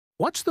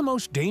What's the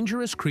most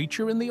dangerous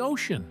creature in the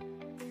ocean?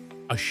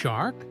 A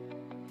shark?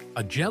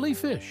 A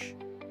jellyfish?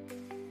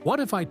 What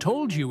if I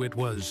told you it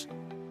was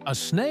a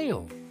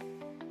snail?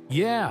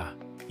 Yeah,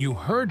 you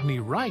heard me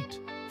right.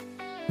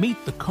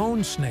 Meet the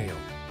cone snail,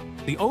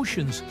 the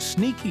ocean's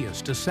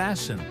sneakiest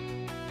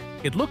assassin.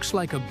 It looks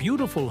like a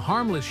beautiful,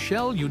 harmless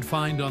shell you'd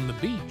find on the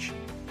beach.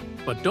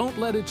 But don't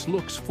let its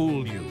looks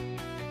fool you.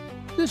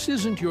 This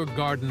isn't your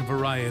garden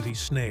variety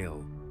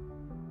snail.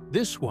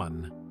 This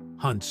one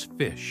hunts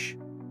fish.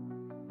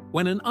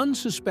 When an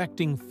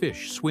unsuspecting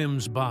fish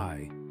swims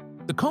by,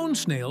 the cone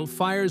snail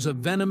fires a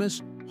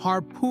venomous,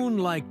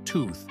 harpoon-like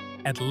tooth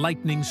at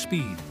lightning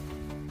speed.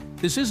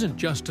 This isn't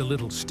just a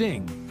little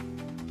sting.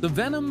 The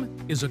venom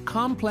is a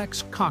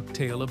complex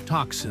cocktail of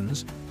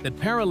toxins that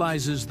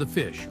paralyzes the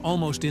fish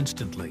almost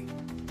instantly.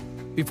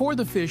 Before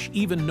the fish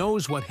even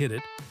knows what hit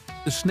it,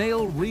 the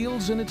snail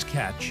reels in its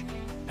catch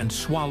and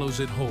swallows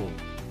it whole.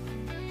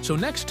 So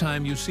next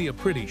time you see a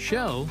pretty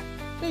shell,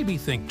 maybe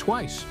think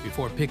twice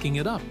before picking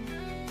it up.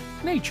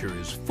 Nature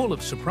is full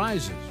of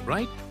surprises,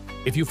 right?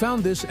 If you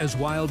found this as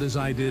wild as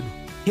I did,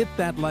 hit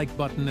that like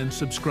button and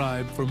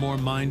subscribe for more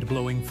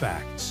mind-blowing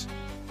facts.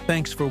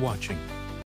 Thanks for watching.